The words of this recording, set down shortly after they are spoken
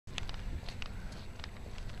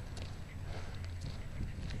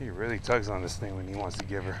He really tugs on this thing when he wants to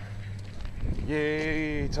give her.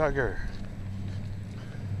 Yay, tugger.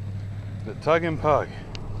 The tug and pug.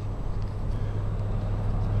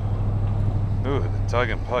 Ooh, the tug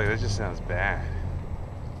and pug, that just sounds bad.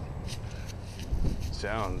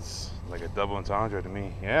 Sounds like a double entendre to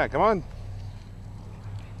me. Yeah, come on.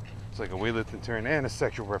 It's like a weightlifting turn and a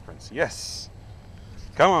sexual reference. Yes.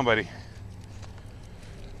 Come on, buddy.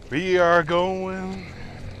 We are going.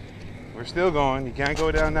 We're still going. You can't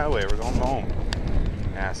go down that way. We're going home.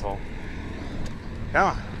 Asshole.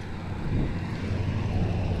 Come on.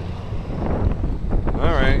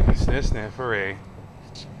 Alright. Sniff, sniff, hooray.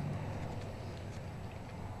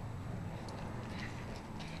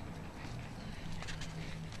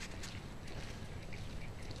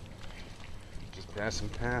 Just passing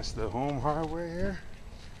past the home hardware here.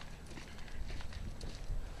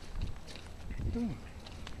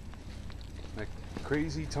 That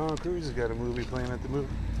crazy Tom Cruise has got a movie playing at the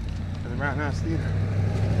Roundhouse Theater.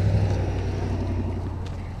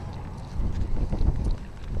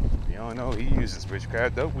 You all know he uses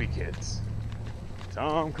witchcraft, don't we, kids?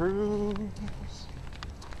 Tom Cruise.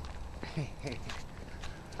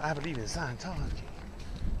 I believe in Scientology.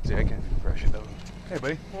 See, I can't brush it though. Hey,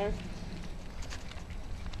 buddy. Hey.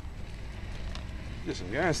 There's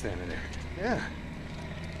some guys standing there. Yeah.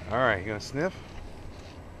 All right, you gonna sniff?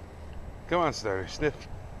 Come on, starter, sniff.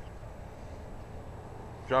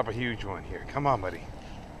 Drop a huge one here. Come on, buddy.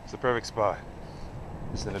 It's the perfect spot.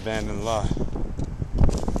 It's an abandoned lot.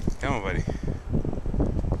 Come on, buddy.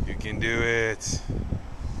 You can do it.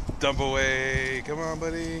 Dump away. Come on,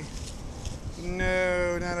 buddy.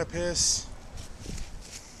 No, not a piss.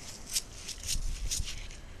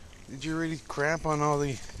 Did you really crap on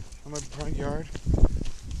my front yard?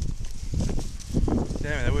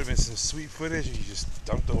 Damn it, that would have been some sweet footage if you just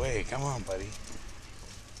dumped away. Come on, buddy.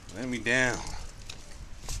 Let me down.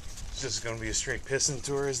 It's just gonna be a straight pissing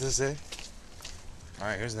tour, as they say.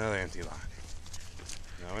 Alright, here's another empty lot.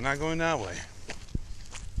 No, we're not going that way.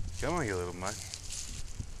 Come on, you little mutt.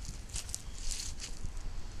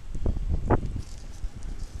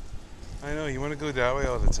 I know, you want to go that way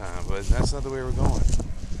all the time, but that's not the way we're going.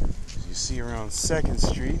 You see around 2nd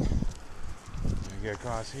Street, you get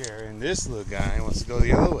across here, and this little guy wants to go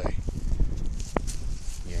the other way.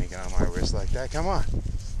 You ain't got on my wrist like that. Come on.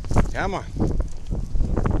 Come on.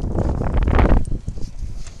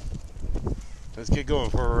 Let's get going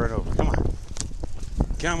before we run over. Come on.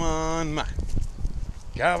 Come on, man.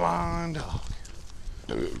 Come on, dog.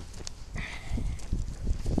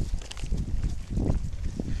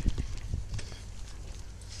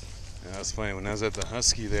 That was funny. When I was at the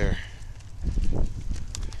Husky there,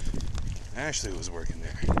 Ashley was working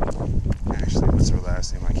there. Ashley, what's her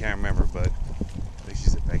last name? I can't remember, but I think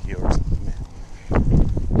she's at Becky or something.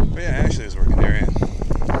 But yeah, Ashley was working there, and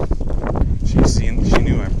she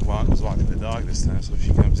knew I was walking the dog this time, so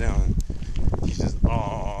she comes down and she's just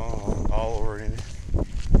all over in it.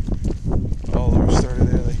 All over started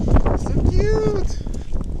there, like, so cute.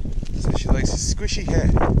 So she likes his squishy head.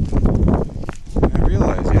 And I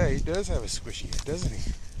realized, yeah, he does have a squishy head, doesn't he?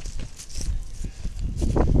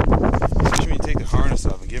 Especially when you take the harness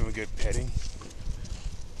off and give him a good petting,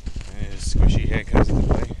 and his squishy head comes into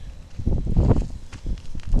play.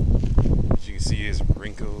 As you can see, his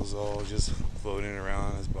wrinkles all just floating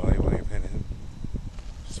around his body while you're petting him.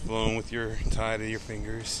 Just flowing with your tie to your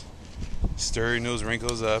fingers, stirring those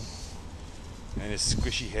wrinkles up, and his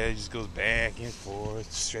squishy head just goes back and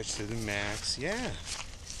forth, stretched to the max. Yeah.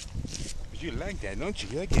 But you like that, don't you?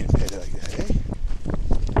 You like getting petted like that, eh?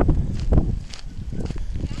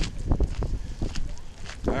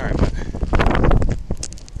 Alright, but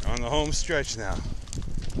on the home stretch now.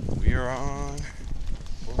 We are on.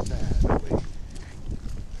 What's that? Wait.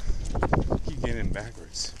 Keep getting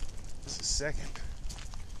backwards. It's a second.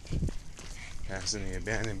 Passing the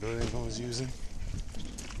abandoned building I was using.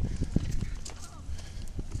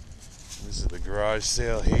 This is the garage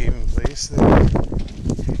sale haven place there. We're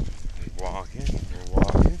walking.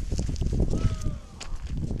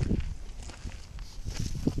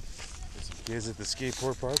 There's some kids at the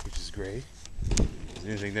skateboard park, which is great. I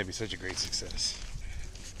didn't think that'd be such a great success.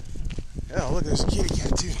 Oh, look, there's a kitty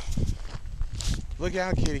cat too. Look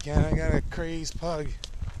out, kitty cat, I got a crazed pug.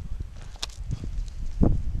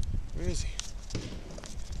 Where is he?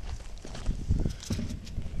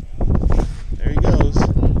 There he goes.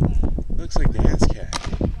 Looks like Dan's cat.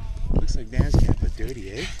 Looks like Dan's cat, but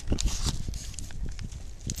dirty, eh?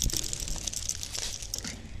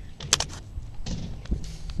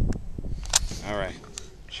 Alright.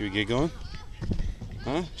 Should we get going?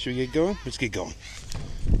 Huh? Should we get going? Let's get going.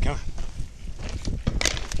 Come on.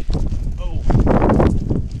 Oh.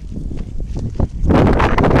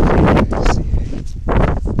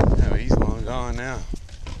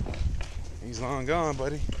 gone,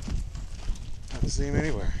 buddy. I don't see him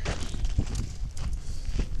anywhere.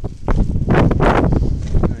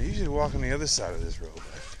 I usually walk on the other side of this road, but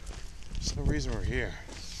for some reason we're here.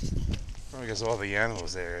 Probably because of all the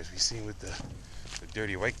animals there, as we seen with the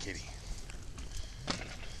dirty white kitty.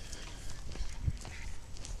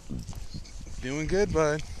 Doing good,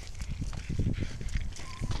 bud.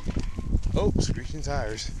 Oh, screeching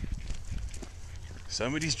tires.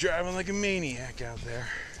 Somebody's driving like a maniac out there.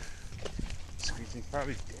 Screeching,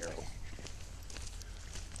 probably Daryl.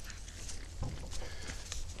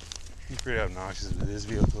 He's pretty obnoxious with his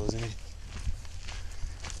vehicle, isn't he?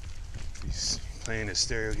 He's playing his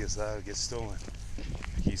stereo, gets loud, gets stolen.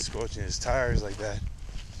 He's scorching his tires like that.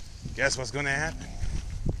 Guess what's gonna happen?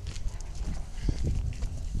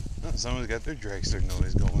 Oh, someone's got their dragster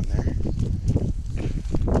noise going there.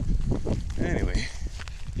 Anyway,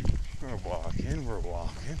 we're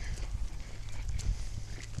walking.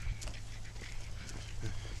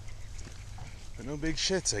 But no big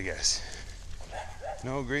shits, I guess.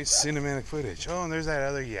 No great cinematic footage. Oh, and there's that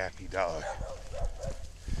other yappy dog.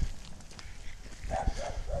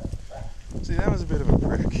 See, that was a bit of a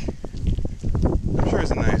prick. I'm sure it's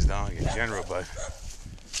a nice dog in general, but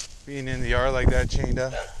being in the yard like that, chained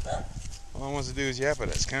up, all it wants to do is yap at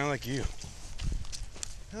us, kind of like you.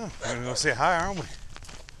 Oh, we're gonna go say hi, aren't we?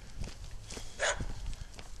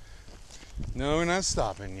 No, we're not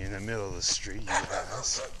stopping you in the middle of the street, you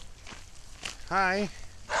guys. Hi.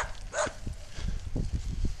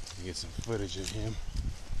 Get some footage of him.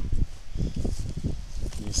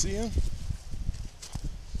 Can you see him?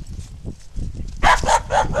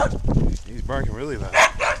 He's barking really loud.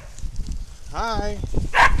 Hi.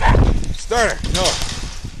 Starter. No.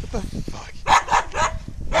 What the fuck?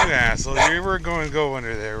 You asshole. You were going to go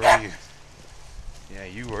under there, were you? Yeah,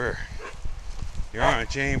 you were. You're on a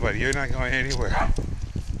chain, buddy. You're not going anywhere.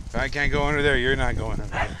 If I can't go under there, you're not going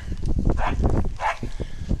under there.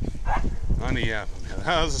 On the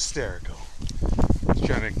that was hysterical. He's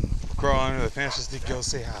trying to crawl under the fence just to go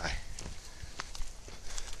say hi.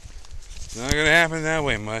 It's not gonna happen that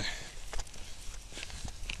way, mud.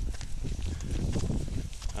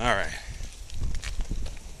 Alright.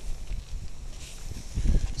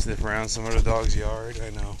 Sniff around some other dog's yard, I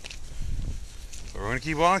know. But we're gonna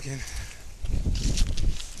keep walking.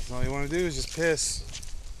 All you want to do is just piss.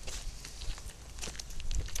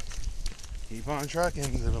 Keep on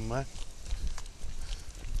trucking, little mutt.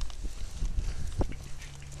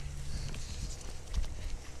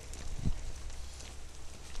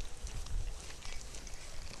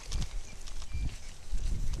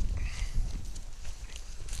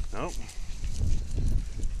 Nope.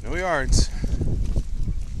 No yards.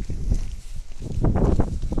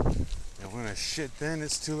 And when I shit then,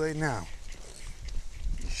 it's too late now.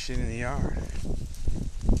 You shit in the yard.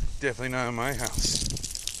 Definitely not in my house.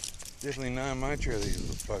 Definitely not in my trailer, you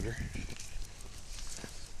little bugger.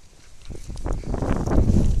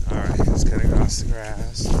 Alright, let's cut across the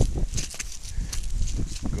grass.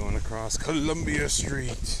 Going across Columbia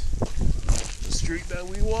Street. The street that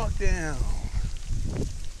we walk down.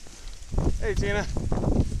 Hey, Tina.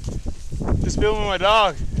 Just filming my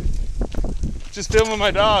dog. Just filming my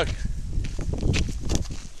dog.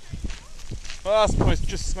 Well, that's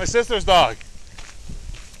just my sister's dog.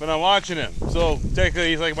 But I'm watching him. So, technically,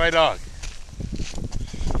 he's like my dog.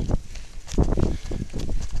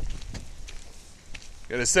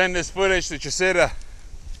 Gotta send this footage to Chasita.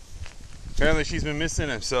 Apparently, she's been missing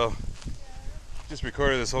him, so just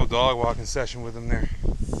recorded this whole dog walking session with him there.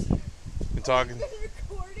 Been talking.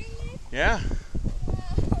 Recording it? Yeah.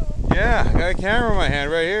 Wow. Yeah, I got a camera in my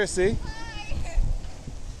hand right here, see?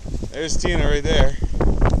 There's Tina right there.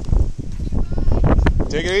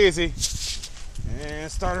 Take it easy.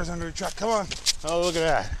 And starter's under the truck. Come on. Oh, look at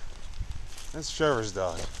that. That's Trevor's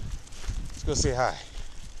dog. Let's go say hi.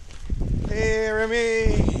 Hey,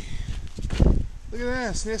 Remy. Look at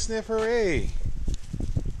that. Sniff, sniff, hooray.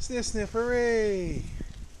 Sniff, sniff, hooray.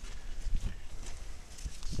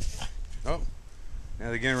 Oh, now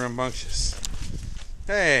they're getting rambunctious.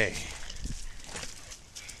 Hey.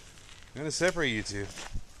 I'm going to separate you two.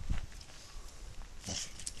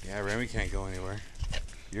 Yeah, Remy can't go anywhere.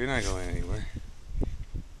 You're not going anywhere.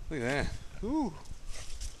 Look at that. Ooh.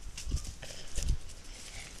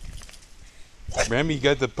 Remy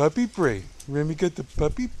got the puppy prey. Remy got the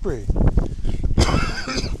puppy prey.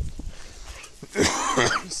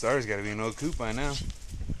 Star's got to be an old coop by now.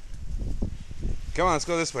 Come on, let's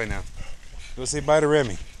go this way now. Go say bye to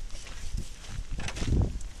Remy.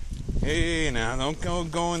 Hey, now, don't go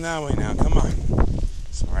going that way now. Come on.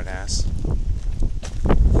 Smart ass.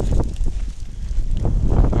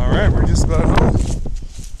 Alright, we're just about home.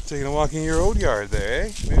 Taking a walk in your old yard there,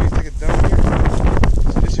 eh? Maybe take a dump here.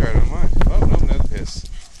 See, this yard, I don't mind. Oh, no, another piss.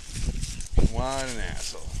 What an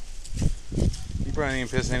asshole. You probably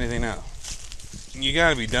ain't pissing anything now. You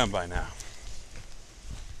gotta be done by now.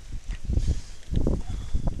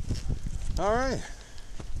 Alright.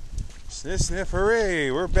 Sniff, sniff,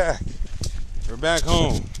 hooray. We're back. We're back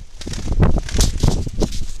home.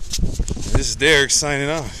 This is Derek signing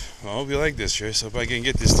off. I hope you like this, Tris. Hope I can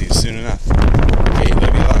get this to you soon enough. Hey,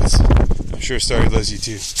 love you lots. I'm sure Starter loves you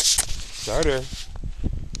too. Starter.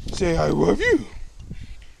 Say I love you.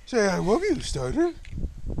 Say I love you, Starter.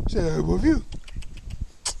 Say I love you.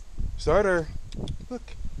 Starter. Look.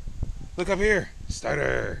 Look up here.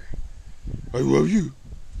 Starter. I love you.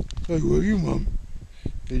 I love you, Mom.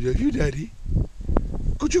 I love you, Daddy.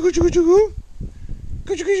 Coochie, coochie, coochie, coo.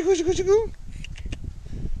 Coochie, coochie, coochie, coochie, coo.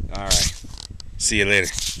 Alright. See you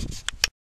later.